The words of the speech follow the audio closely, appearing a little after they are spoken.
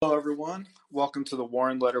everyone. Welcome to the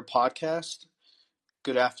Warren Letter Podcast.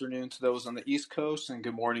 Good afternoon to those on the East Coast and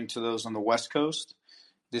good morning to those on the West Coast.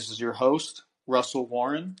 This is your host, Russell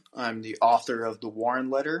Warren. I'm the author of the Warren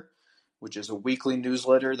Letter, which is a weekly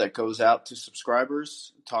newsletter that goes out to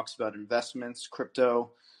subscribers. It talks about investments,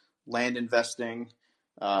 crypto, land investing,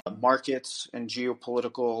 markets, and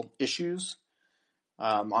geopolitical issues.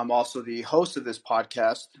 I'm also the host of this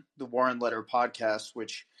podcast, the Warren Letter Podcast,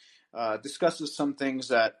 which discusses some things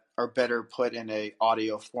that are better put in a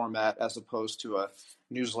audio format as opposed to a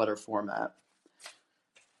newsletter format.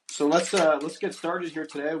 So let's get started here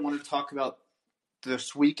today. I want to talk about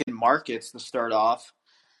this week in markets to start off.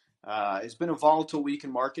 It's been a volatile week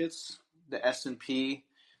in markets. The S&P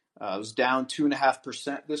was down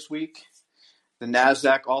 2.5% this week. The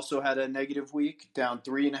NASDAQ also had a negative week, down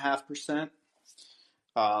 3.5%.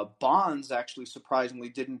 Bonds actually surprisingly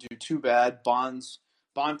didn't do too bad. Bond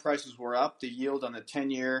prices were up. The yield on the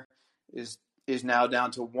 10-year is now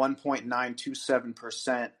down to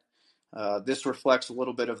 1.927%. This reflects a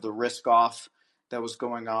little bit of the risk off that was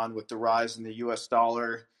going on with the rise in the U.S.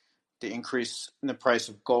 dollar, the increase in the price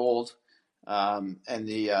of gold, and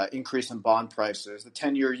the increase in bond prices. The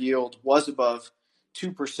 10-year yield was above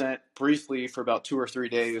 2% briefly for about 2 or 3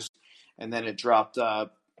 days, and then it dropped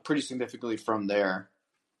pretty significantly from there.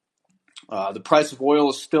 The price of oil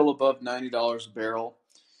is still above $90 a barrel.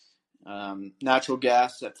 Natural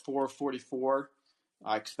gas at $4.44.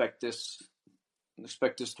 I expect this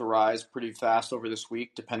to rise pretty fast over this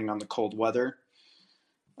week, depending on the cold weather.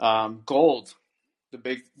 Gold, the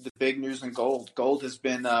big news in gold. Gold has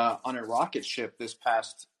been on a rocket ship this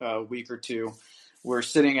past week or two. We're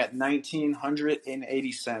sitting at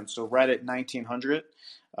 $1,980, so right at 1,900,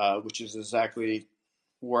 which is exactly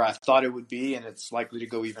where I thought it would be, and it's likely to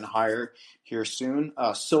go even higher here soon.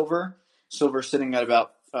 Silver sitting at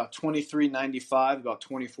about $23.95, about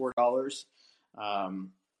 $24.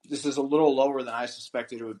 This is a little lower than I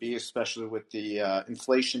suspected it would be, especially with the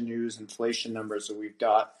inflation numbers that we've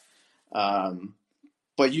got.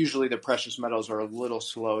 But usually the precious metals are a little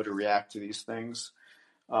slow to react to these things.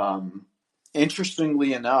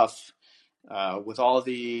 Interestingly enough, with all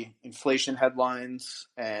the inflation headlines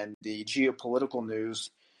and the geopolitical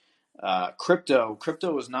news, crypto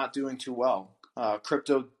is not doing too well.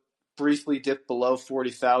 Crypto briefly dipped below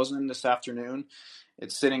 40,000 this afternoon.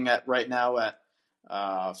 It's sitting at right now at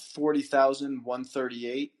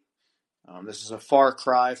 40,138. This is a far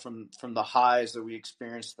cry from the highs that we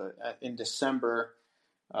experienced in December,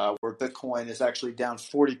 where Bitcoin is actually down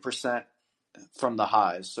 40% from the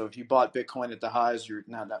highs. So if you bought Bitcoin at the highs, you're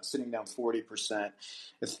now sitting down 40%.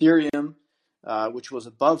 Ethereum, which was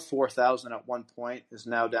above 4,000 at one point, is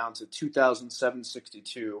now down to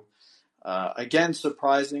 2,762. Again,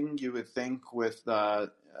 surprising, you would think, with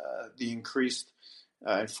the increased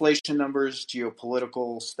inflation numbers,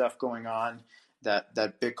 geopolitical stuff going on, that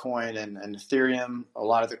Bitcoin and Ethereum, a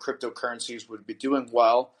lot of the cryptocurrencies would be doing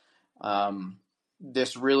well.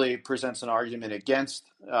 This really presents an argument against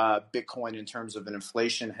Bitcoin in terms of an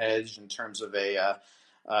inflation hedge, in terms of a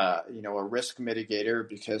risk mitigator,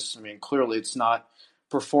 because clearly it's not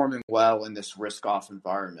performing well in this risk-off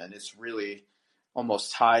environment. It's really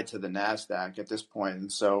almost tied to the NASDAQ at this point,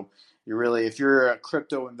 and so if you're a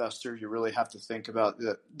crypto investor, you really have to think about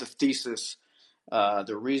the thesis,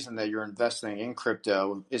 the reason that you're investing in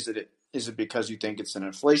crypto. Is it because you think it's an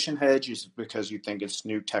inflation hedge? Is it because you think it's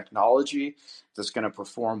new technology that's going to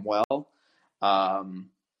perform well? I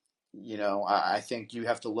think you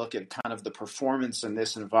have to look at kind of the performance in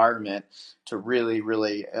this environment to really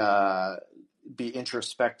be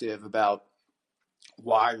introspective about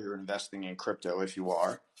why you're investing in crypto if you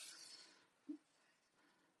are.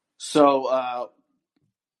 So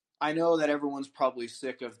I know that everyone's probably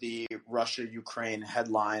sick of the Russia-Ukraine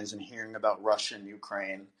headlines and hearing about Russia and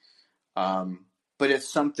Ukraine. But it's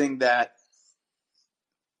something that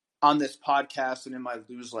on this podcast and in my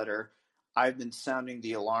newsletter, I've been sounding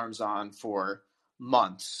the alarms on for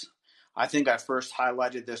months. I think I first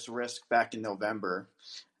highlighted this risk back in November.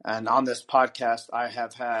 And on this podcast, I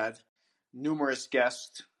have had numerous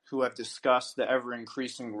guests who have discussed the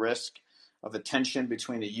ever-increasing risk of a tension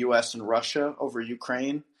between the U.S. and Russia over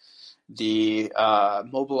Ukraine, the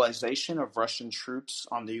mobilization of Russian troops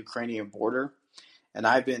on the Ukrainian border. And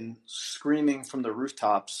I've been screaming from the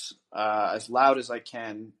rooftops as loud as I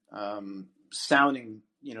can, sounding,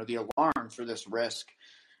 the alarm for this risk.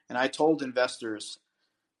 And I told investors,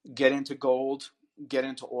 get into gold, get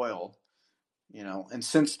into oil. And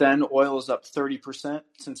since then, oil is up 30%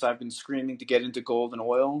 since I've been screaming to get into gold and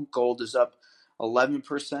oil. Gold is up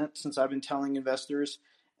 11% since I've been telling investors,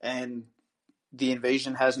 and the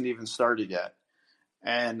invasion hasn't even started yet.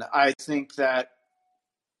 And I think that,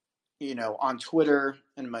 on Twitter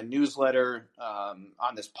and my newsletter,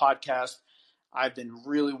 on this podcast, I've been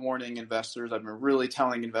really warning investors. I've been really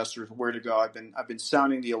telling investors where to go. I've been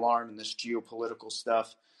sounding the alarm in this geopolitical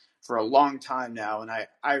stuff for a long time now, and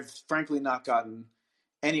I've frankly not gotten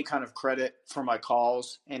any kind of credit for my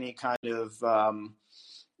calls, any kind of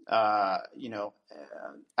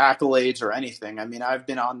accolades or anything. I mean, I've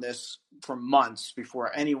been on this for months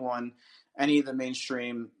before any of the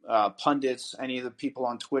mainstream pundits, any of the people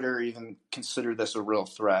on Twitter even consider this a real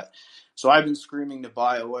threat. So I've been screaming to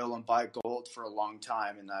buy oil and buy gold for a long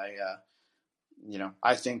time, and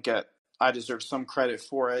I think I deserve some credit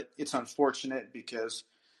for it. It's unfortunate because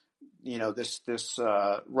this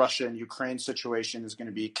Russia and Ukraine situation is going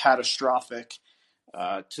to be catastrophic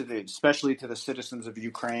especially to the citizens of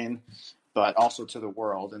Ukraine, but also to the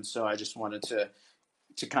world. And so I just wanted to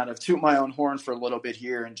kind of toot my own horn for a little bit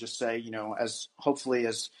here and just say, as hopefully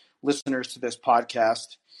as listeners to this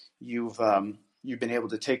podcast, you've been able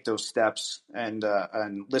to take those steps and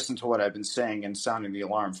listen to what I've been saying and sounding the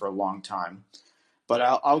alarm for a long time. But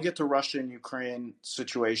I'll get to Russia and Ukraine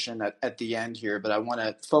situation at the end here. But I want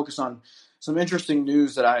to focus on some interesting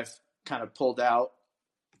news that I've kind of pulled out.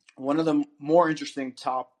 One of the more interesting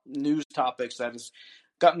top news topics that has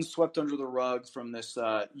gotten swept under the rug from this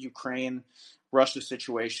Ukraine-Russia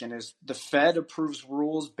situation is the Fed approves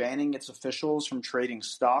rules banning its officials from trading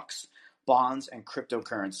stocks, bonds, and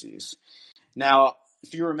cryptocurrencies. Now,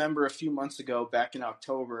 if you remember a few months ago, back in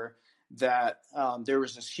October, that there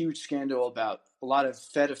was this huge scandal about a lot of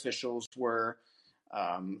Fed officials were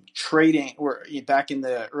back in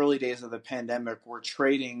the early days of the pandemic, were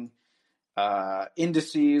trading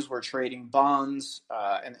indices, were trading bonds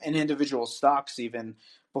and individual stocks even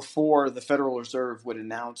before the Federal Reserve would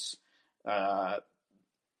announce,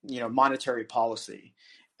 monetary policy.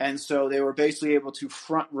 And so they were basically able to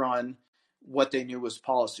front run what they knew was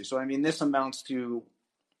policy. So, I mean, this amounts to,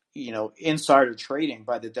 insider trading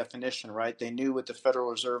by the definition, right? They knew what the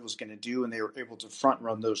Federal Reserve was going to do, and they were able to front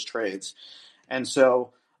run those trades. And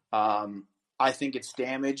so I think it's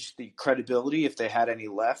damaged the credibility, if they had any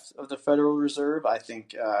left, of the Federal Reserve. I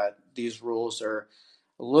think these rules are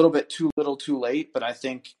a little bit too little too late, but I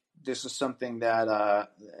think this is something that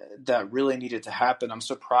really needed to happen. I'm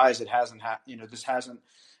surprised it hasn't this hasn't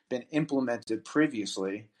been implemented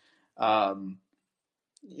previously. And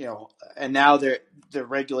now the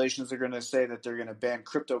regulations are going to say that they're going to ban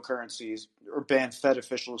cryptocurrencies or ban Fed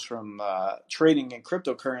officials from trading in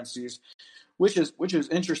cryptocurrencies, which is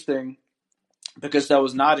interesting because that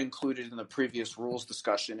was not included in the previous rules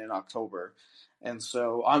discussion in October. And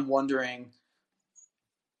so I'm wondering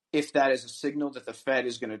if that is a signal that the Fed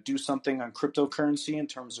is going to do something on cryptocurrency in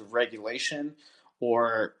terms of regulation,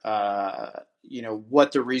 or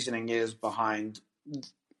what the reasoning is behind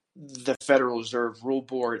the Federal Reserve Rule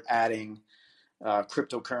Board adding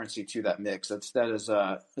cryptocurrency to that mix.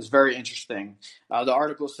 That is very interesting. The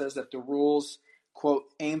article says that the rules, quote,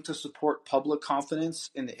 aim to support public confidence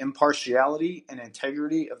in the impartiality and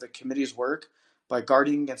integrity of the committee's work by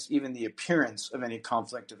guarding against even the appearance of any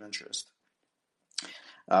conflict of interest.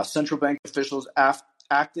 Central bank officials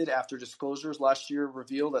acted after disclosures last year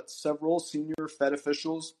revealed that several senior Fed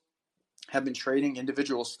officials have been trading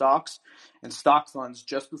individual stocks and stock funds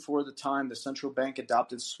just before the time the central bank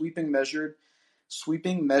adopted sweeping measures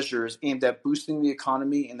aimed at boosting the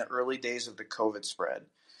economy in the early days of the COVID spread.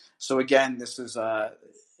 So again, this is I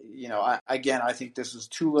think this is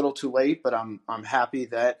too little, too late, but I'm happy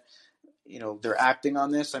that they're acting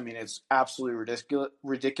on this. I mean, it's absolutely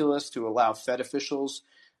ridiculous to allow Fed officials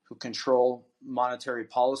who control monetary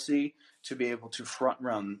policy to be able to front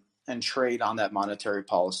run and trade on that monetary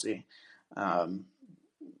policy.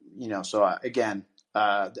 So again,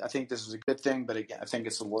 I think this is a good thing, but again, I think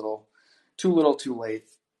it's too little, too late.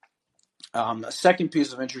 A second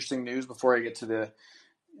piece of interesting news before I get to the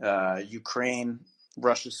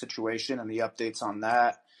Ukraine-Russia situation and the updates on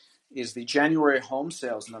that is the January home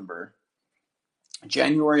sales number.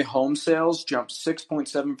 January home sales jumped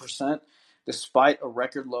 6.7% despite a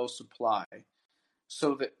record low supply.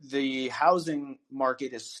 So the housing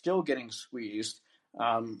market is still getting squeezed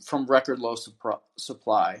from record low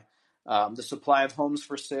supply. The supply of homes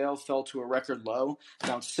for sale fell to a record low,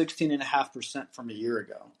 down 16.5% from a year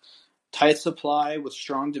ago. Tight supply with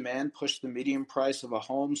strong demand pushed the median price of a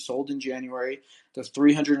home sold in January to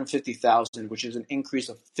 $350,000, which is an increase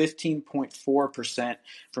of 15.4%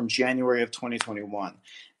 from January of 2021.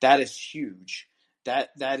 That is huge.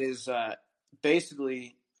 That is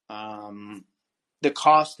basically the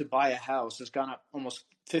cost to buy a house has gone up almost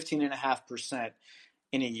 15.5%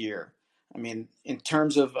 in a year. I mean, in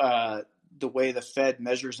terms of the way the Fed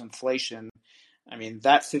measures inflation, I mean,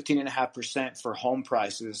 that 15.5% for home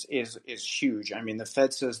prices is huge. I mean, the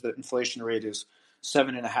Fed says the inflation rate is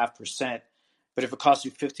 7.5%, but if it costs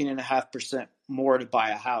you 15.5% more to buy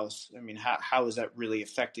a house, I mean, how is that really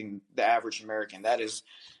affecting the average American? That is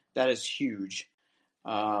huge.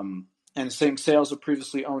 And saying sales of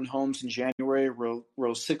previously owned homes in January rose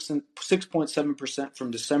 6.7%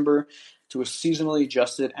 from December to a seasonally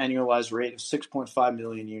adjusted annualized rate of 6.5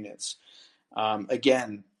 million units.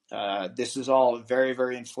 Again, this is all very,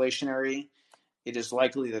 very inflationary. It is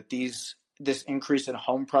likely that this increase in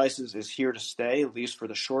home prices is here to stay, at least for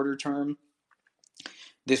the shorter term.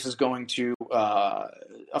 This is going to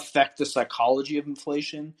affect the psychology of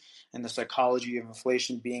inflation, and the psychology of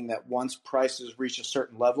inflation being that once prices reach a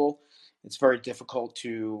certain level, it's very difficult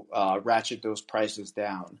to ratchet those prices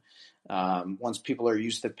down. Once people are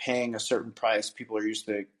used to paying a certain price, people are used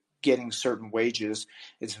to getting certain wages,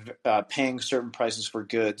 it's paying certain prices for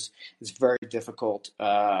goods. It's very difficult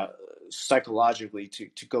psychologically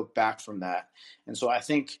to go back from that. And so I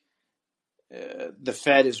think the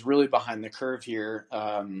Fed is really behind the curve here.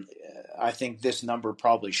 I think this number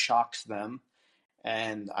probably shocks them,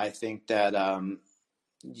 and I think that I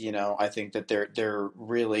think that they're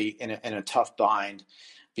really in a tough bind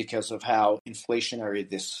because of how inflationary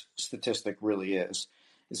this statistic really is.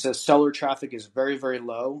 It says seller traffic is very, very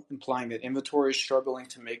low, implying that inventory is struggling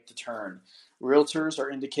to make the turn. Realtors are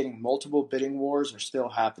indicating multiple bidding wars are still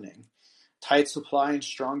happening. Tight supply and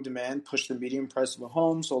strong demand push the median price of a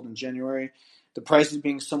home sold in January. The price is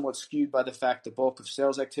being somewhat skewed by the fact the bulk of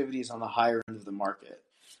sales activity is on the higher end of the market.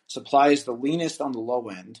 Supply is the leanest on the low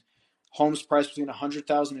end. Homes priced between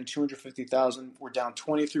 $100,000 and $250,000 were down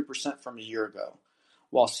 23% from a year ago,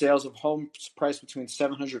 while sales of homes priced between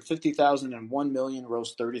 $750,000 and $1 million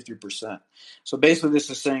rose 33%. So basically, this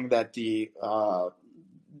is saying that the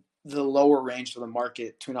lower range of the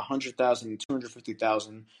market between $100,000 and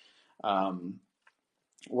 $250,000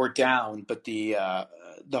 were down, but the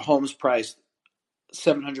homes priced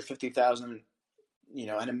 $750,000, and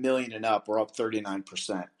 $1 million and up were up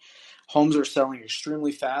 39%. Homes are selling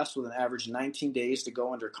extremely fast with an average 19 days to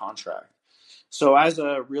go under contract. So as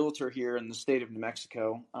a realtor here in the state of New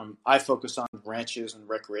Mexico, I focus on ranches and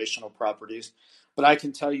recreational properties, but I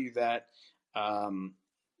can tell you that the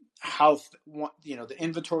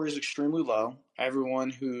inventory is extremely low. Everyone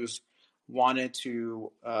who's wanted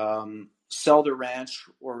to sell their ranch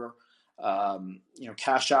or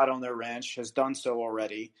cash out on their ranch has done so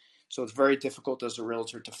already. So it's very difficult as a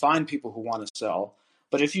realtor to find people who want to sell.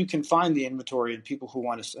 But if you can find the inventory and people who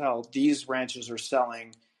want to sell, these ranches are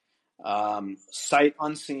selling sight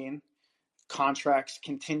unseen, contracts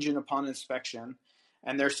contingent upon inspection,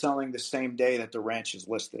 and they're selling the same day that the ranch is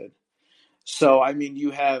listed. So, I mean,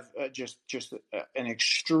 you have just an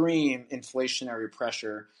extreme inflationary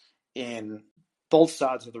pressure in both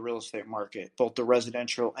sides of the real estate market, both the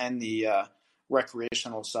residential and the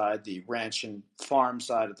recreational side, the ranch and farm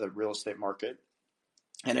side of the real estate market.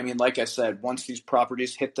 And I mean, like I said, once these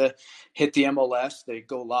properties hit the MLS, they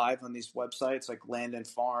go live on these websites like Land and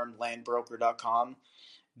Farm, landbroker.com.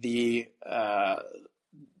 The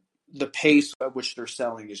pace at which they're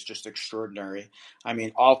selling is just extraordinary. I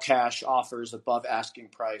mean, all cash offers above asking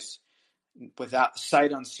price, without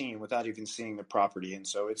sight unseen, without even seeing the property. And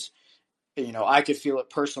so it's, I could feel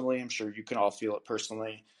it personally. I'm sure you can all feel it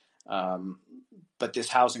personally. But this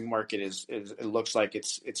housing market it looks like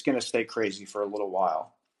it's going to stay crazy for a little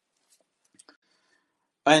while.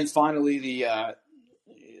 And finally,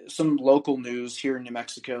 some local news here in New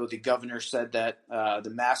Mexico. The governor said that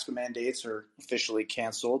the mask mandates are officially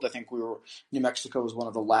canceled. I think New Mexico was one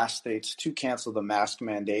of the last states to cancel the mask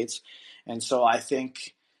mandates, and so I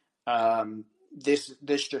think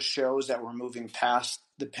this just shows that we're moving past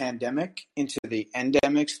the pandemic into the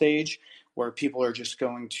endemic stage, where people are just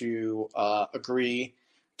going to agree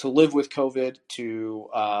to live with COVID, to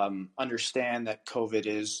understand that COVID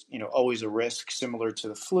is, always a risk, similar to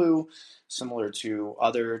the flu, similar to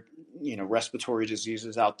other, respiratory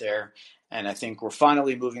diseases out there. And I think we're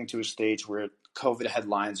finally moving to a stage where COVID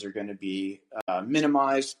headlines are going to be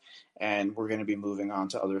minimized, and we're going to be moving on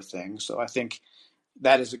to other things. So I think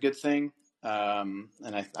that is a good thing. And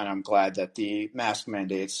I'm glad that the mask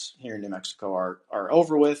mandates here in New Mexico are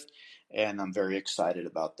over with, and I'm very excited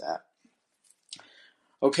about that.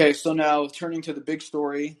 Okay, so now turning to the big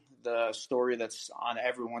story, the story that's on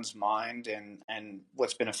everyone's mind and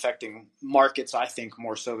what's been affecting markets, I think,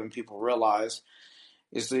 more so than people realize,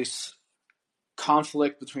 is this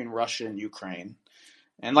conflict between Russia and Ukraine.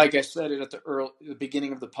 And like I said at the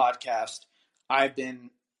beginning of the podcast, I've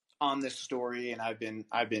been on this story, and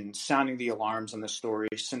I've been sounding the alarms on this story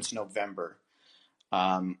since November.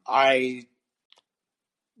 I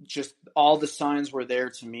just all the signs were there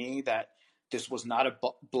to me that this was not a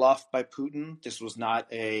bluff by Putin. This was not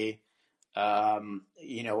a a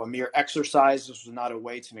mere exercise. This was not a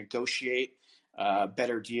way to negotiate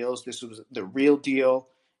better deals. This was the real deal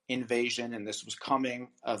invasion, and this was coming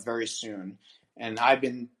very soon. And I've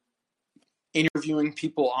been interviewing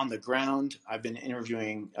people on the ground. I've been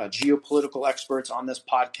interviewing geopolitical experts on this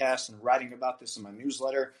podcast and writing about this in my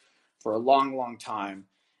newsletter for a long, long time.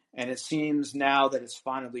 And it seems now that it's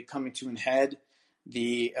finally coming to an head.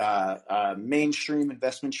 The mainstream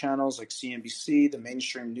investment channels like CNBC, the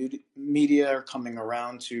mainstream media are coming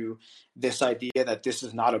around to this idea that this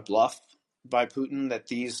is not a bluff by Putin, that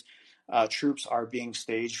these troops are being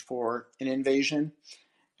staged for an invasion.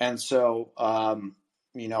 And so,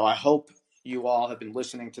 I hope you all have been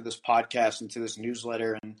listening to this podcast and to this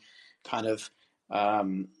newsletter and kind of,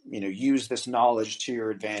 use this knowledge to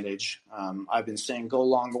your advantage. I've been saying go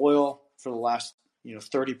long oil for the last,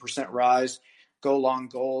 30% rise, go long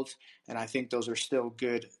gold. And I think those are still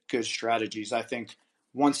good strategies. I think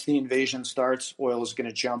once the invasion starts, oil is going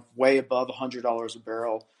to jump way above $100 a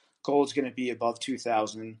barrel. Gold's going to be above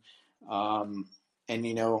 2,000. I've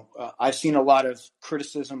seen a lot of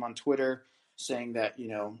criticism on Twitter saying that,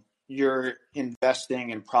 you're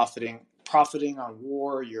investing and profiting on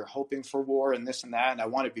war, you're hoping for war and this and that. And I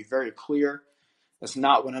want to be very clear. That's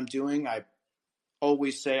not what I'm doing. I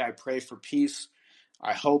always say I pray for peace.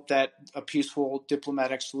 I hope that a peaceful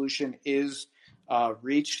diplomatic solution is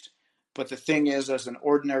reached. But the thing is, as an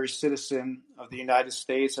ordinary citizen of the United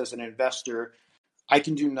States, as an investor, I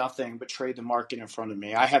can do nothing but trade the market in front of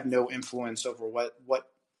me. I have no influence over what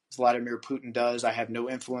Vladimir Putin does. I have no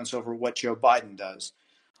influence over what Joe Biden does.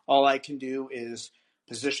 All I can do is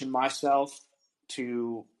position myself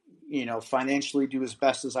to, financially do as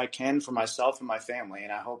best as I can for myself and my family.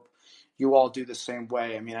 And I hope you all do the same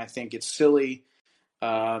way. I mean, I think it's silly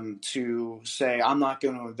to say I'm not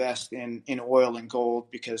going to invest in oil and gold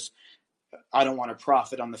because I don't want to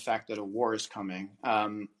profit on the fact that a war is coming.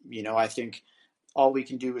 I think all we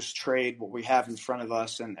can do is trade what we have in front of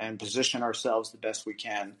us and position ourselves the best we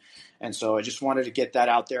can. And so I just wanted to get that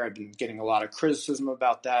out there. I've been getting a lot of criticism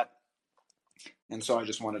about that. And so I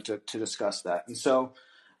just wanted to discuss that. And so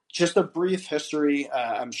just a brief history.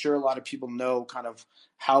 I'm sure a lot of people know kind of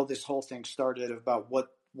how this whole thing started about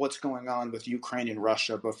what's going on with Ukraine and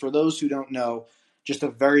Russia. But for those who don't know, just a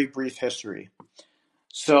very brief history.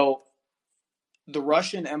 So the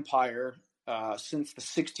Russian Empire, since the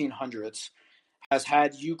 1600s, has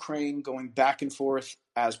had Ukraine going back and forth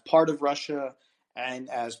as part of Russia and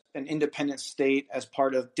as an independent state, as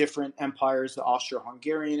part of different empires, the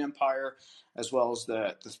Austro-Hungarian Empire, as well as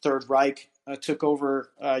the Third Reich took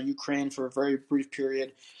over Ukraine for a very brief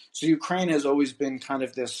period. So Ukraine has always been kind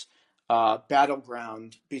of this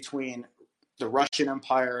battleground between the Russian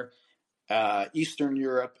Empire, Eastern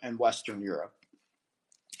Europe, and Western Europe.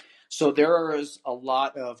 So there is a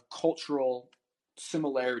lot of cultural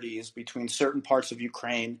similarities between certain parts of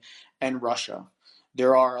Ukraine and Russia.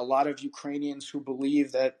 There are a lot of Ukrainians who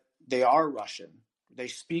believe that they are Russian. They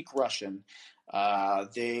speak Russian.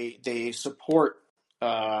 They support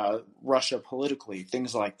Russia politically,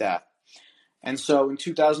 things like that. And so in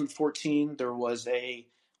 2014, there was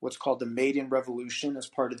what's called the Maidan Revolution as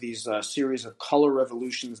part of these series of color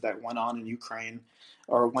revolutions that went on in Ukraine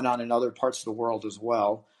or went on in other parts of the world as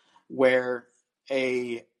well, where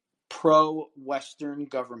a pro-Western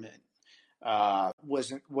government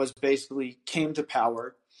was basically came to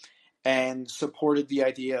power and supported the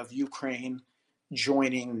idea of Ukraine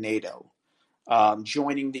joining NATO,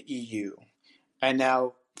 joining the EU. And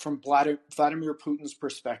now, from Vladimir Putin's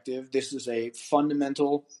perspective, this is a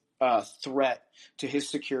fundamental threat to his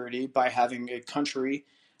security by having a country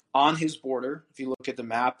on his border. If you look at the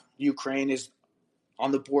map, Ukraine is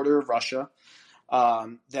on the border of Russia,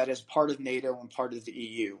 that is part of NATO and part of the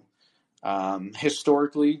EU.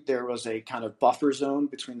 Historically, there was a kind of buffer zone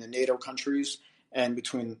between the NATO countries and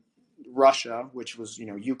between Russia, which was,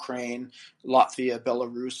 Ukraine, Latvia,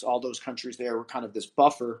 Belarus, all those countries there were kind of this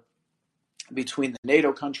buffer between the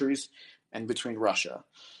NATO countries and between Russia.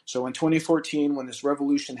 So in 2014, when this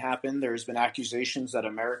revolution happened, there's been accusations that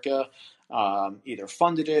America either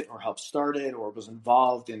funded it or helped start it or was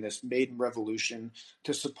involved in this Maidan Revolution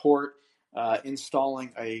to support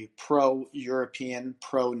installing a pro-European,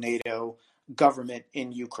 pro-NATO government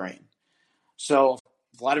in Ukraine. So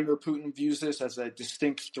Vladimir Putin views this as a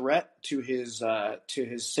distinct threat to his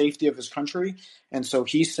safety of his country, and so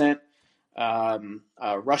he sent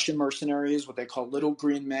Russian mercenaries, what they call little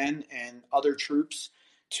green men, and other troops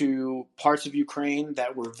to parts of Ukraine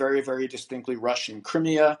that were very, very distinctly Russian,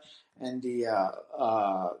 Crimea and the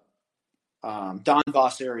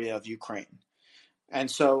Donbass area of Ukraine. And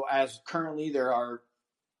so, as currently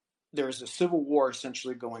there's a civil war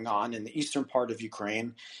essentially going on in the eastern part of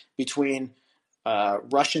Ukraine between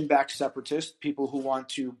Russian-backed separatists, people who want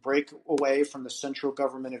to break away from the central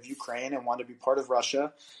government of Ukraine and want to be part of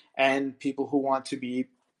Russia, and people who want to be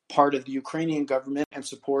part of the Ukrainian government and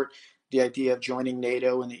support the idea of joining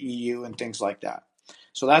NATO and the EU and things like that.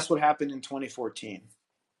 So that's what happened in 2014.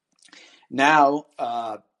 Now,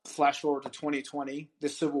 flash forward to 2020,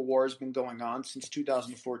 this civil war has been going on since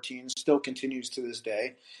 2014, still continues to this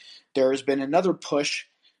day. There has been another push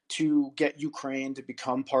to get Ukraine to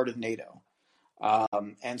become part of NATO.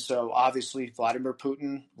 And so obviously Vladimir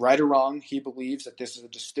Putin, right or wrong, he believes that this is a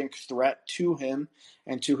distinct threat to him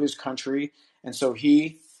and to his country. And so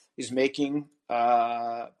he is making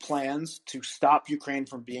plans to stop Ukraine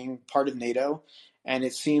from being part of NATO. And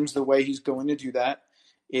it seems the way he's going to do that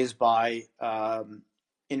is by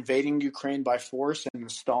invading Ukraine by force and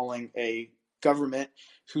installing a government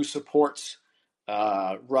who supports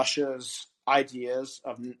Russia's ideas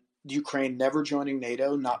of Ukraine never joining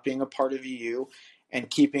NATO, not being a part of EU, and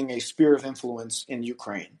keeping a sphere of influence in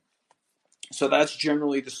Ukraine. So that's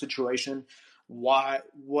generally the situation. What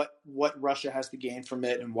Russia has to gain from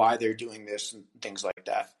it, and why they're doing this, and things like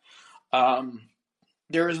that.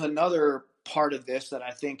 There is another part of this that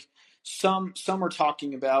I think some are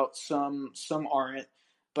talking about, some aren't.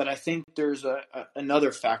 But I think there's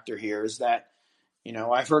another factor here is that,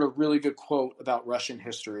 I've heard a really good quote about Russian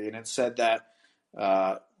history, and it said that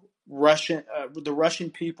the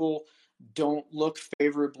Russian people don't look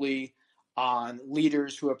favorably on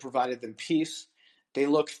leaders who have provided them peace. They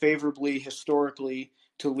look favorably historically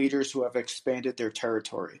to leaders who have expanded their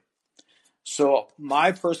territory. So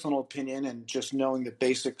my personal opinion, and just knowing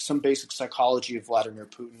some basic psychology of Vladimir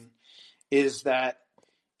Putin, is that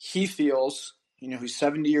he feels, he's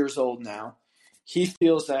 70 years old now. He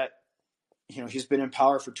feels that, he's been in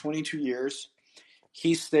power for 22 years.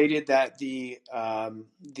 He stated that the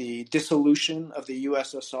dissolution of the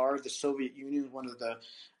USSR, the Soviet Union, one of the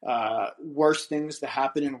worst things to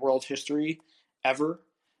happen in world history ever.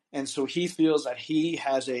 And so he feels that he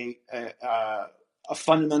has a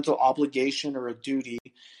fundamental obligation or a duty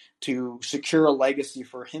to secure a legacy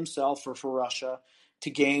for himself or for Russia to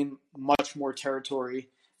gain much more territory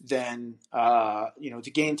than,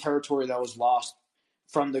 to gain territory that was lost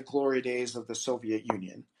from the glory days of the Soviet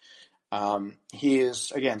Union. He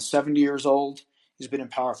is, again, 70 years old. He's been in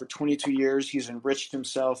power for 22 years. He's enriched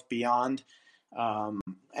himself beyond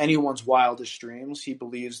anyone's wildest dreams. He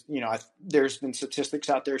believes, there's been statistics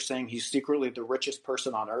out there saying he's secretly the richest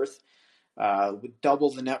person on earth, with double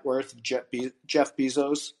the net worth of Jeff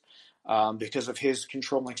Bezos, because of his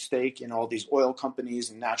controlling stake in all these oil companies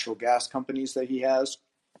and natural gas companies that he has.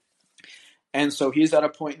 And so he's at a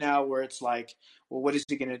point now where it's like, well, what is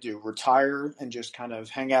he going to do? Retire and just kind of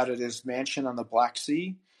hang out at his mansion on the Black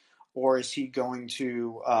Sea? Or is he going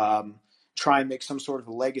to try and make some sort of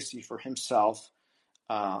a legacy for himself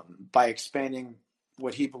by expanding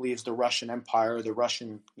what he believes the Russian Empire, the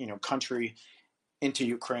Russian country, into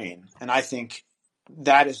Ukraine? And I think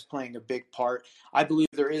that is playing a big part. I believe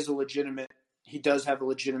he does have a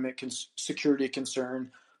legitimate security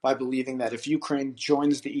concern by believing that if Ukraine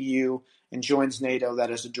joins the EU and joins NATO, that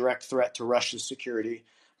is a direct threat to Russia's security.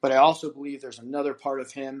 But I also believe there's another part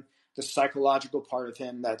of him, the psychological part of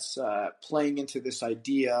him, that's playing into this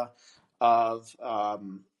idea of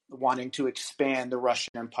wanting to expand the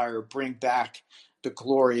Russian Empire, bring back the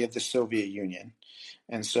glory of the Soviet Union.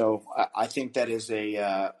 And so I think that is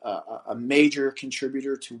a major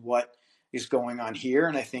contributor to what is going on here.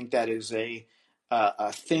 And I think that is a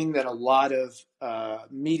thing that a lot of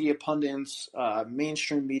media pundits,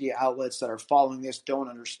 mainstream media outlets that are following this don't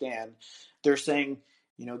understand. They're saying,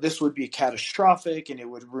 this would be catastrophic and it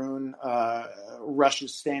would ruin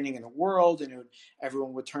Russia's standing in the world, and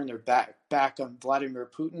everyone would turn their back on Vladimir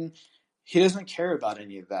Putin. He doesn't care about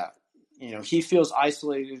any of that. He feels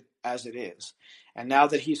isolated as it is. And now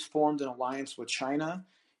that he's formed an alliance with China,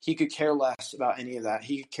 he could care less about any of that.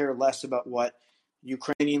 He could care less about what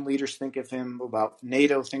Ukrainian leaders think of him, about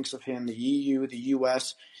NATO thinks of him, the EU, the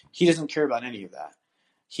US. He doesn't care about any of that.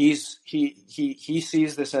 He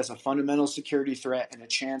sees this as a fundamental security threat and a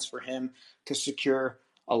chance for him to secure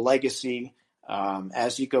a legacy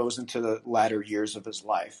as he goes into the latter years of his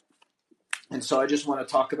life. And so I just want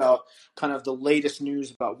to talk about kind of the latest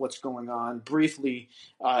news about what's going on briefly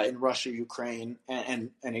in Russia, Ukraine,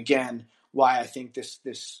 and again, why I think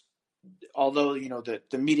this although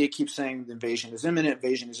the media keeps saying the invasion is imminent,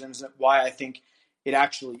 why I think it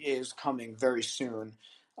actually is coming very soon,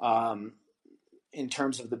 in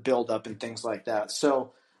terms of the buildup and things like that.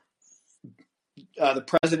 So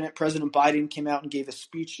President Biden came out and gave a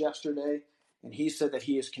speech yesterday, and he said that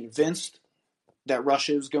he is convinced that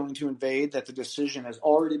Russia is going to invade, that the decision has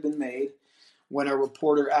already been made. When a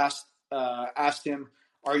reporter asked him,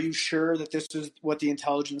 "Are you sure that this is what the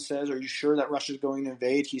intelligence says? Are you sure that Russia is going to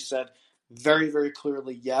invade?" He said very, very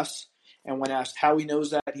clearly, yes. And when asked how he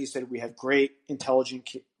knows that, he said, "We have great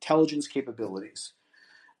intelligence capabilities."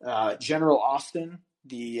 General Austin,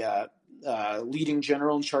 the leading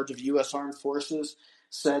general in charge of U.S. Armed Forces,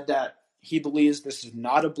 said that he believes this is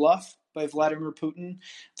not a bluff by Vladimir Putin,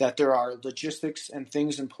 that there are logistics and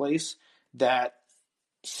things in place that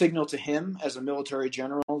signal to him as a military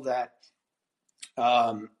general that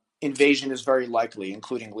invasion is very likely,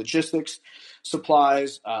 including logistics,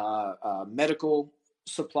 supplies, medical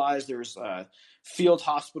supplies. There's field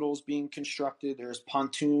hospitals being constructed. There's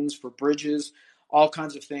pontoons for bridges, all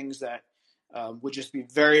kinds of things that would just be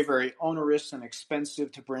very, very onerous and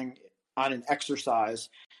expensive to bring on an exercise.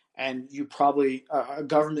 And a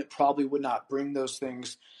government probably would not bring those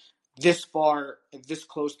things this far, this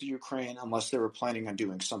close to Ukraine, unless they were planning on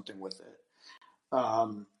doing something with it.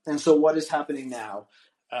 And so what is happening now?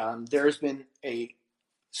 There's been a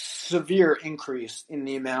severe increase in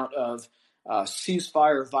the amount of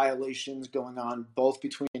ceasefire violations going on, both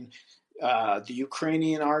between the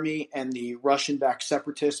Ukrainian army and the Russian-backed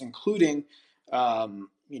separatists, including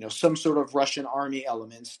some sort of Russian army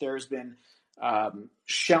elements. There's been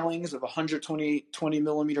shellings of 120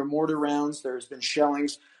 millimeter mortar rounds. There's been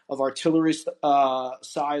shellings of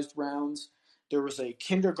artillery-sized rounds. There was a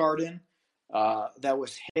kindergarten that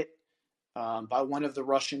was hit by one of the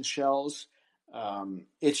Russian shells.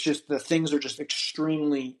 It's just the things are just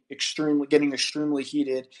extremely getting extremely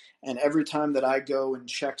heated. And every time that I go and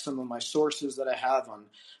check some of my sources that I have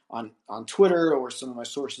on Twitter, or some of my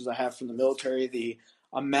sources I have from the military, the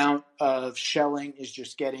amount of shelling is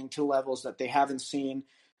just getting to levels that they haven't seen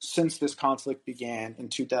since this conflict began in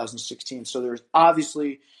 2016. So there's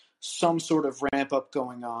obviously some sort of ramp up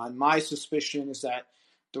going on. My suspicion is that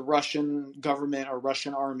the Russian government or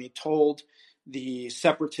Russian army told the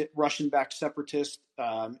Russian-backed separatists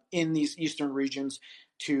in these eastern regions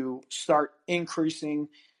to start increasing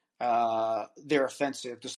their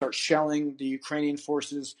offensive, to start shelling the Ukrainian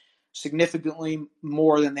forces significantly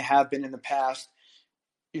more than they have been in the past,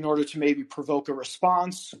 in order to maybe provoke a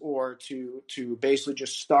response, or to basically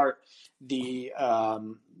just start the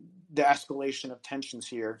escalation of tensions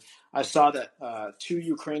here. I saw that 2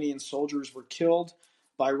 Ukrainian soldiers were killed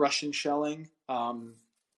by Russian shelling.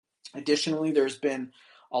 Additionally, there's been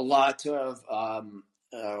a lot of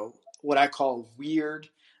what I call weird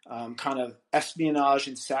kind of espionage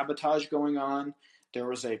and sabotage going on. There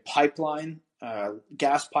was a pipeline,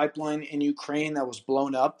 gas pipeline in Ukraine that was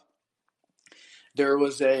blown up. There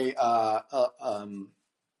was a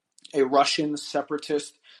Russian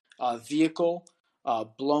separatist vehicle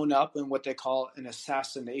blown up in what they call an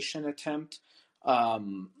assassination attempt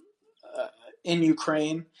in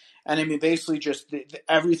Ukraine. And I mean, basically just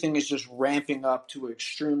everything is just ramping up to an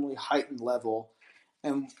extremely heightened level.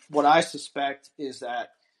 And what I suspect is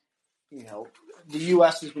that, the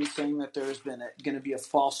U.S. has been saying that there's been going to be a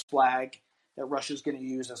false flag that Russia's going to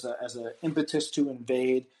use as an impetus to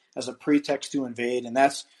invade, as a pretext to invade. And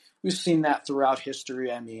we've seen that throughout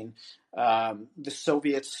history. I mean, the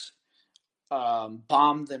Soviets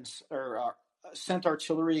bombed them, or sent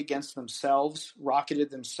artillery against themselves,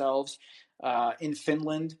 rocketed themselves in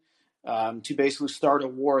Finland to basically start a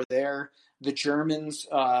war there. The Germans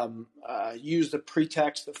used a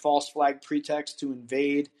false flag pretext to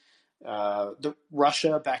invade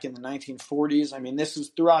Russia back in the 1940s. I mean, this is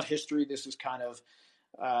throughout history. This has kind of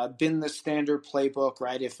been the standard playbook,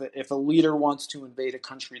 right? If a leader wants to invade a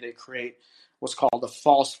country, they create what's called a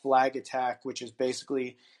false flag attack, which is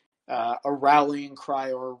basically a rallying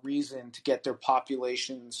cry or a reason to get their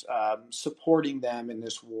populations supporting them in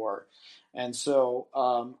this war. And so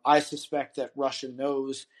I suspect that Russia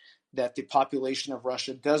knows that the population of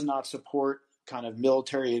Russia does not support kind of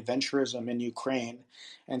military adventurism in Ukraine.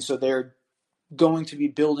 And so they're going to be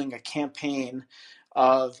building a campaign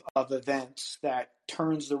of events that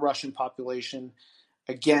turns the Russian population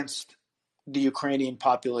against the Ukrainian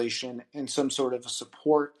population in some sort of a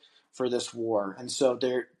support for this war. And so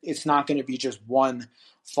it's not going to be just one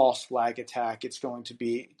false flag attack. It's going to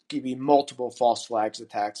be multiple false flags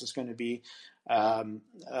attacks. It's going to be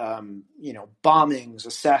bombings,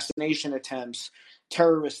 assassination attempts,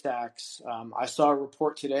 terrorist acts. I saw a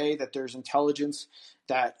report today that there's intelligence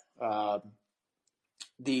that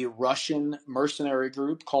the Russian mercenary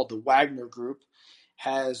group called the Wagner Group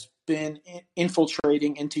has been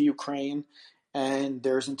infiltrating into Ukraine, and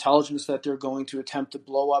there's intelligence that they're going to attempt to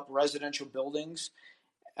blow up residential buildings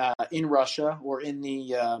in Russia or in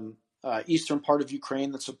the eastern part of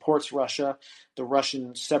Ukraine that supports Russia, the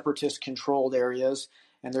Russian separatist-controlled areas,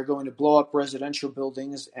 and they're going to blow up residential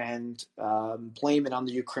buildings and blame it on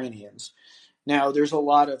the Ukrainians. Now, there's a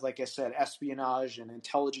lot of, like I said, espionage and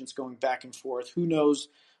intelligence going back and forth. Who knows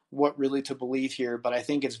what really to believe here, but I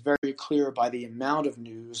think it's very clear by the amount of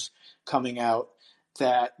news coming out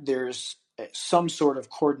that there's some sort of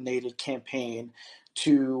coordinated campaign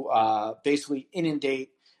to basically inundate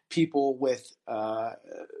people with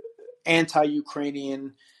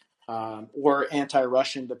anti-Ukrainian or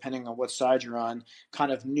anti-Russian, depending on what side you're on,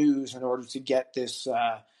 kind of news in order to get this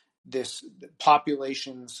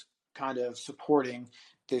populations kind of supporting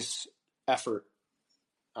this effort,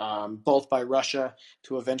 both by Russia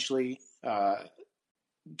to eventually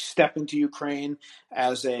step into Ukraine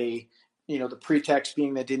as the pretext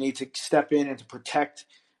being that they need to step in and to protect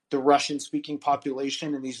the Russian-speaking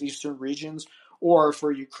population in these eastern regions, or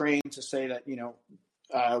for Ukraine to say that,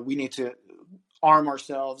 we need to arm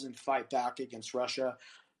ourselves and fight back against Russia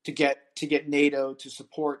to get NATO to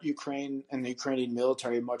support Ukraine and the Ukrainian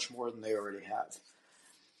military much more than they already have.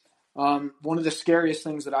 One of the scariest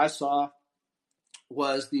things that I saw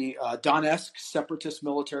was the Donetsk separatist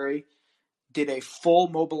military did a full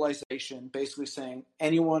mobilization, basically saying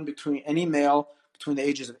any male between the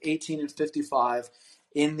ages of 18 and 55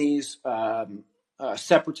 in these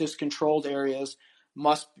separatist-controlled areas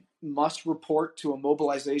must report to a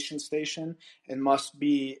mobilization station and must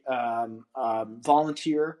be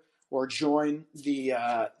volunteer or join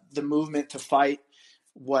the movement to fight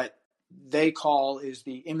what they call is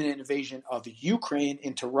the imminent invasion of Ukraine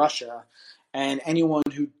into Russia. And any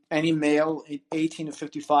male 18 to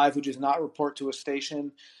 55 who does not report to a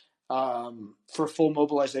station for full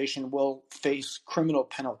mobilization will face criminal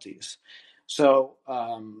penalties. So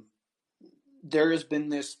there has been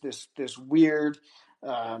this weird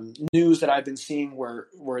news that I've been seeing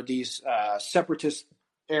where these separatist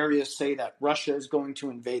areas say that Russia is going to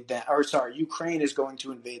invade them, Ukraine is going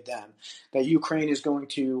to invade them, that Ukraine is going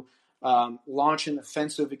to launch an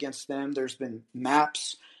offensive against them. There's been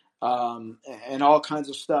maps and all kinds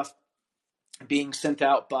of stuff being sent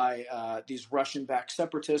out by these Russian-backed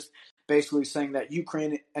separatists, basically saying that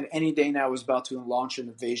Ukraine at any day now is about to launch an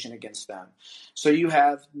invasion against them. So you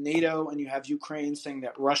have NATO and you have Ukraine saying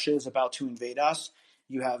that Russia is about to invade us.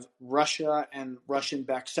 You have Russia and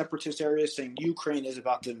Russian-backed separatist areas saying Ukraine is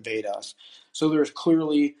about to invade us. So there's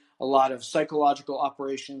clearly a lot of psychological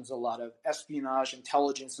operations, a lot of espionage,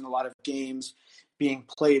 intelligence, and a lot of games being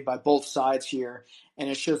played by both sides here. And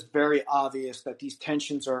it's just very obvious that these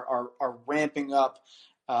tensions are ramping up.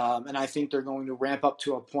 And I think they're going to ramp up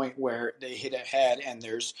to a point where they hit a head, and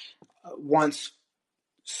there's once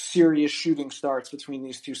serious shooting starts between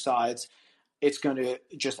these two sides, it's going to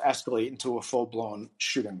just escalate into a full-blown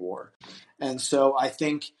shooting war. And so I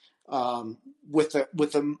think with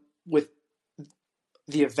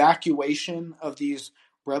the evacuation of these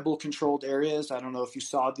rebel-controlled areas, I don't know if you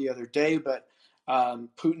saw it the other day, but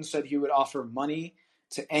Putin said he would offer money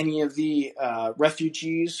to any of the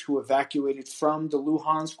refugees who evacuated from the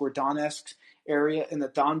Luhansk or Donetsk area in the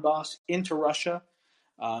Donbass into Russia.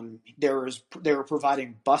 They were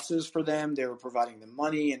providing buses for them. They were providing them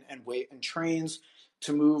money and trains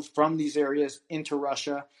to move from these areas into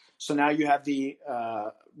Russia. So now you have the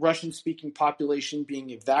Russian-speaking population being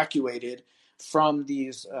evacuated from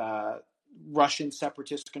these Russian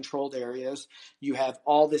separatist-controlled areas. You have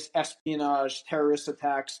all this espionage, terrorist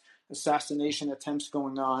attacks, assassination attempts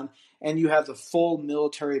going on, and you have the full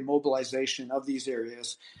military mobilization of these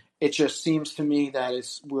areas. It just seems to me that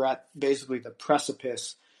we're at basically the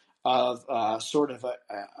precipice of sort of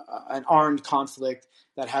an armed conflict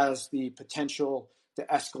that has the potential to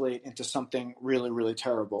escalate into something really, really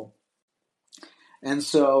terrible. And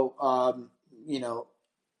so,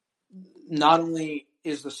 not only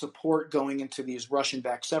is the support going into these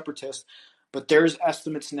Russian-backed separatists, but there's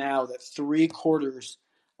estimates now that 3/4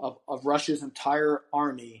 of Russia's entire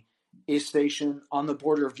army is stationed on the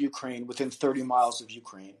border of Ukraine within 30 miles of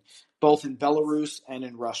Ukraine, both in Belarus and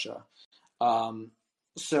in Russia.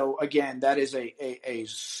 So again, that is a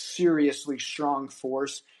seriously strong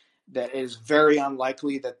force that is very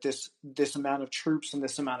unlikely that this amount of troops and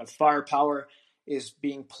this amount of firepower is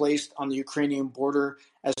being placed on the Ukrainian border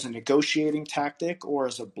as a negotiating tactic or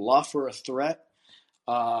as a bluff or a threat.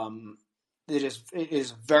 It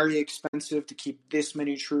is very expensive to keep this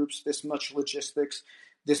many troops, this much logistics,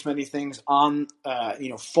 this many things on,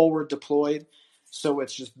 forward deployed. So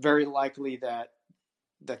it's just very likely that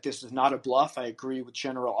that this is not a bluff. I agree with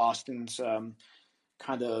General Austin's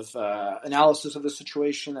kind of analysis of the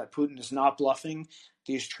situation, that Putin is not bluffing.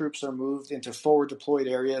 These troops are moved into forward deployed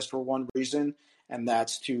areas for one reason, and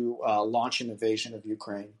that's to launch an invasion of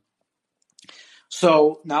Ukraine.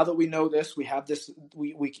 So now that we know this, we have this.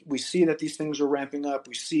 We see that these things are ramping up.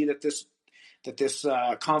 We see that this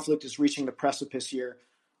conflict is reaching the precipice here.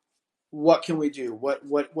 What can we do?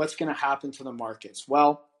 What's going to happen to the markets?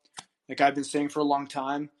 Well, like I've been saying for a long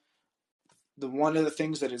time, one of the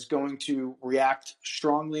things that is going to react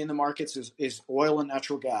strongly in the markets is oil and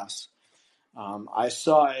natural gas. I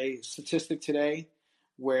saw a statistic today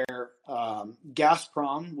where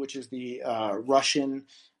Gazprom, which is the Russian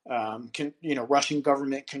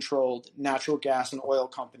government-controlled natural gas and oil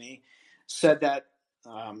company, said that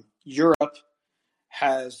Europe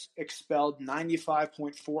has expelled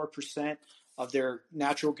 95.4% of their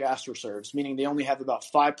natural gas reserves, meaning they only have about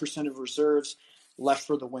 5% of reserves left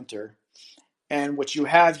for the winter. And what you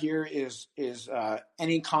have here is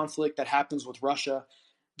any conflict that happens with Russia,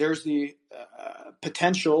 there's the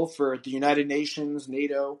potential for the United Nations,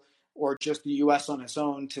 NATO, or just the U.S. on its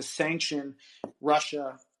own to sanction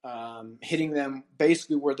Russia, hitting them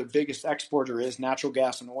basically where their biggest exporter is, natural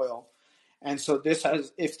gas and oil. And so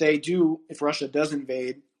if Russia does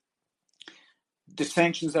invade, the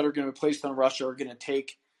sanctions that are going to be placed on Russia are going to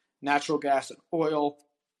take natural gas and oil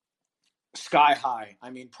sky high. I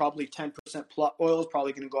mean, probably 10% plus. Oil is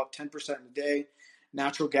probably going to go up 10% in a day.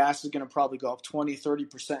 Natural gas is going to probably go up 20,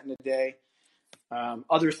 30% in a day.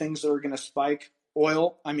 Other things that are going to spike,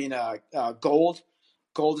 gold.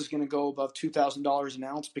 Gold is going to go above $2,000 an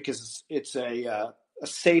ounce because it's a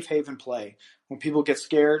safe haven play. When people get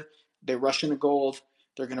scared, they rush into gold.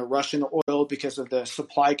 They're going to rush into oil because of the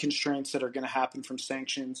supply constraints that are going to happen from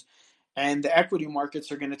sanctions. And the equity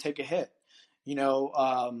markets are going to take a hit. It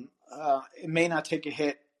may not take a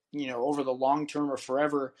hit, over the long term or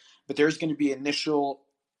forever, but there's going to be an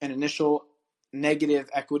initial negative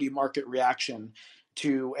equity market reaction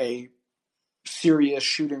to a serious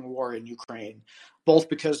shooting war in Ukraine, both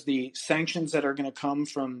because the sanctions that are going to come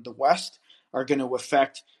from the West are going to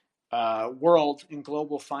affect world and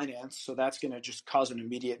global finance. So that's going to just cause an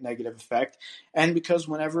immediate negative effect. And because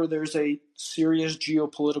whenever there's a serious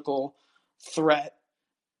geopolitical threat,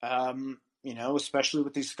 especially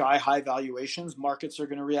with these sky high valuations, markets are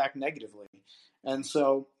going to react negatively. And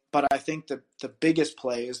so, but I think the biggest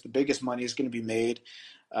money is going to be made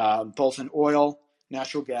both in oil,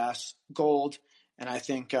 natural gas, gold, and I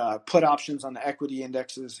think put options on the equity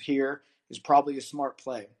indexes here is probably a smart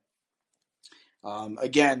play.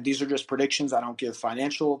 Again, these are just predictions. I don't give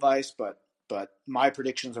financial advice, but my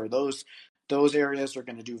predictions are those areas are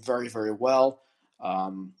going to do very, very well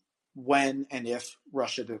when and if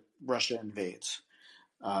Russia invades.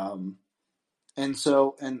 And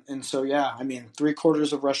so, yeah, I mean,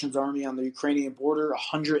 3/4 of Russia's army on the Ukrainian border,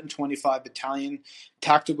 125 battalion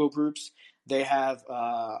tactical groups. They have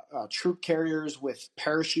troop carriers with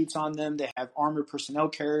parachutes on them. They have armored personnel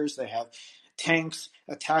carriers. They have tanks,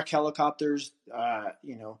 attack helicopters,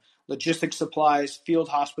 logistic supplies, field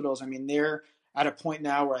hospitals. I mean, they're at a point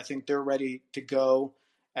now where I think they're ready to go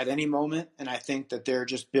at any moment, and I think that they're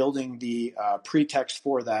just building the pretext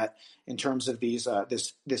for that in terms of these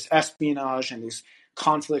this espionage and these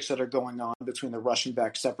conflicts that are going on between the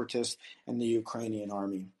Russian-backed separatists and the Ukrainian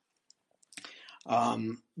army.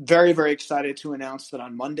 Very, very excited to announce that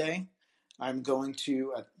on Monday, I'm going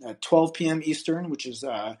to, at 12 p.m. Eastern, which is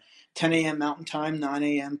 10 a.m. Mountain Time, 9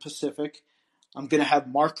 a.m. Pacific, I'm going to have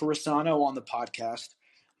Mark Carusano on the podcast.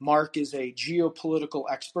 Mark is a geopolitical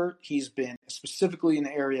expert. He's been specifically in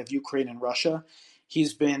the area of Ukraine and Russia.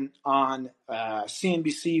 He's been on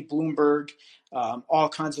CNBC, Bloomberg, all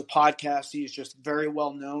kinds of podcasts. He's just very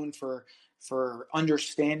well known for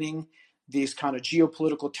understanding these kind of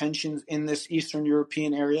geopolitical tensions in this Eastern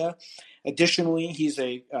European area. Additionally, he's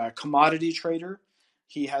a commodity trader.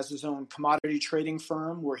 He has his own commodity trading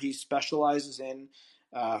firm where he specializes in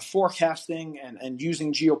forecasting and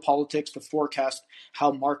using geopolitics to forecast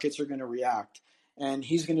how markets are going to react. And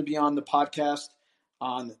he's going to be on the podcast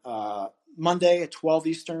on Monday at 12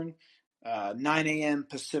 Eastern, 9 a.m.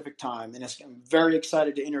 Pacific time. And I'm very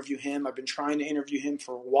excited to interview him. I've been trying to interview him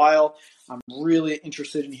for a while. I'm really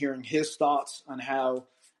interested in hearing his thoughts on how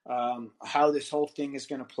this whole thing is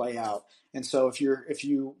going to play out. And so if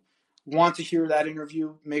you want to hear that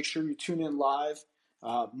interview, make sure you tune in live.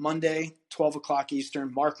 Monday, 12 o'clock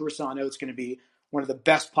Eastern, Mark Carusano. It's going to be one of the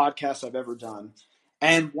best podcasts I've ever done.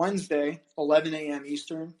 And Wednesday, 11 a.m.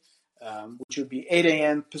 Eastern, which would be 8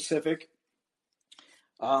 a.m. Pacific,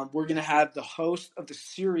 we're going to have the host of the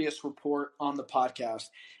Sirius Report on the podcast.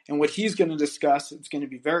 And what he's going to discuss, it's going to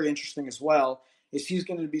be very interesting as well, is he's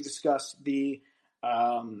going to be discuss the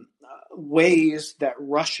ways that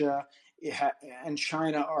Russia and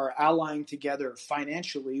China are allying together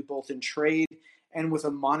financially, both in trade and with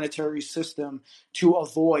a monetary system to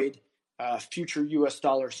avoid future U.S.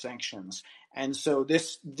 dollar sanctions. And so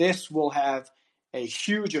this will have a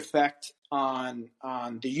huge effect on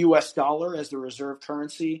the U.S. dollar as the reserve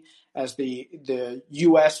currency, as the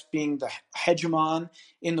U.S. being the hegemon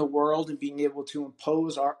in the world and being able to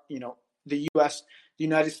impose the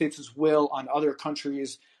United States' will on other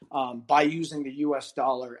countries by using the U.S.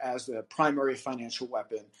 dollar as the primary financial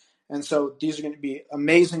weapon. And so these are going to be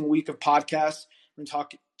amazing week of podcasts. We're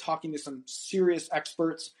talking to some serious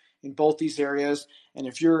experts in both these areas. And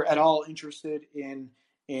if you're at all interested in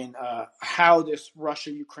how this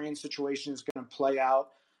Russia-Ukraine situation is going to play out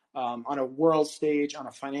on a world stage, on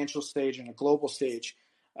a financial stage, and a global stage,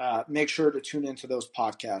 make sure to tune into those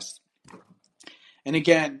podcasts. And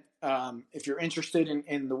again, if you're interested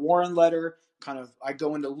in the Warren letter, I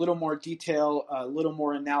go into a little more detail, a little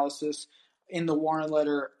more analysis in the Warren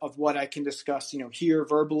letter of what I can discuss, here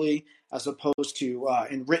verbally as opposed to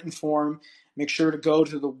in written form. Make sure to go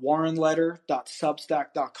to the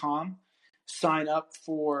warrenletter.substack.com. Sign up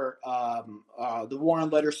for the Warren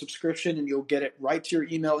Letter subscription, and you'll get it right to your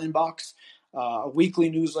email inbox. A weekly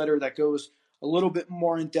newsletter that goes a little bit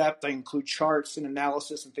more in depth. I include charts and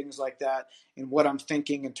analysis and things like that, and what I'm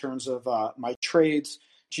thinking in terms of my trades,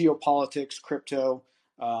 geopolitics, crypto,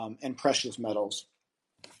 and precious metals.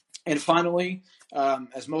 And finally,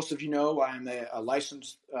 as most of you know, I'm a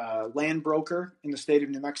licensed land broker in the state of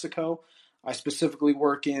New Mexico. I specifically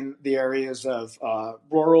work in the areas of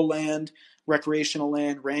rural land, recreational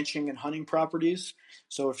land, ranching, and hunting properties.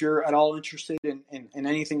 So if you're at all interested in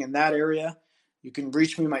anything in that area, you can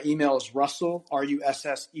reach me. My email is Russell,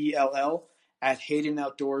 Russell,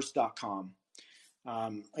 @HaydenOutdoors.com.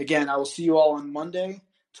 Again, I will see you all on Monday,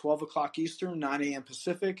 12 o'clock Eastern, 9 a.m.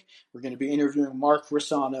 Pacific. We're going to be interviewing Mark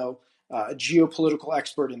Rissano, a geopolitical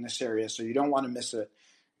expert in this area, so you don't want to miss it.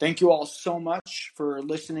 Thank you all so much for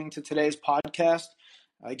listening to today's podcast.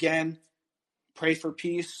 Again, pray for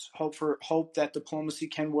peace, hope that diplomacy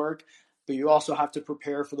can work, but you also have to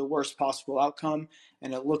prepare for the worst possible outcome,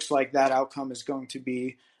 and it looks like that outcome is going to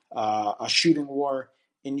be a shooting war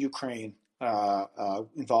in Ukraine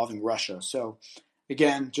involving Russia. So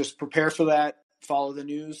again, just prepare for that. Follow the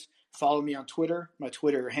news. Follow me on Twitter. My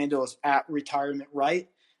Twitter handle is @retirementright.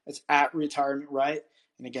 It's @retirementright.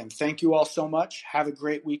 And again, thank you all so much. Have a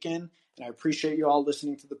great weekend, and I appreciate you all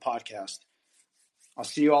listening to the podcast. I'll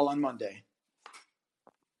see you all on Monday.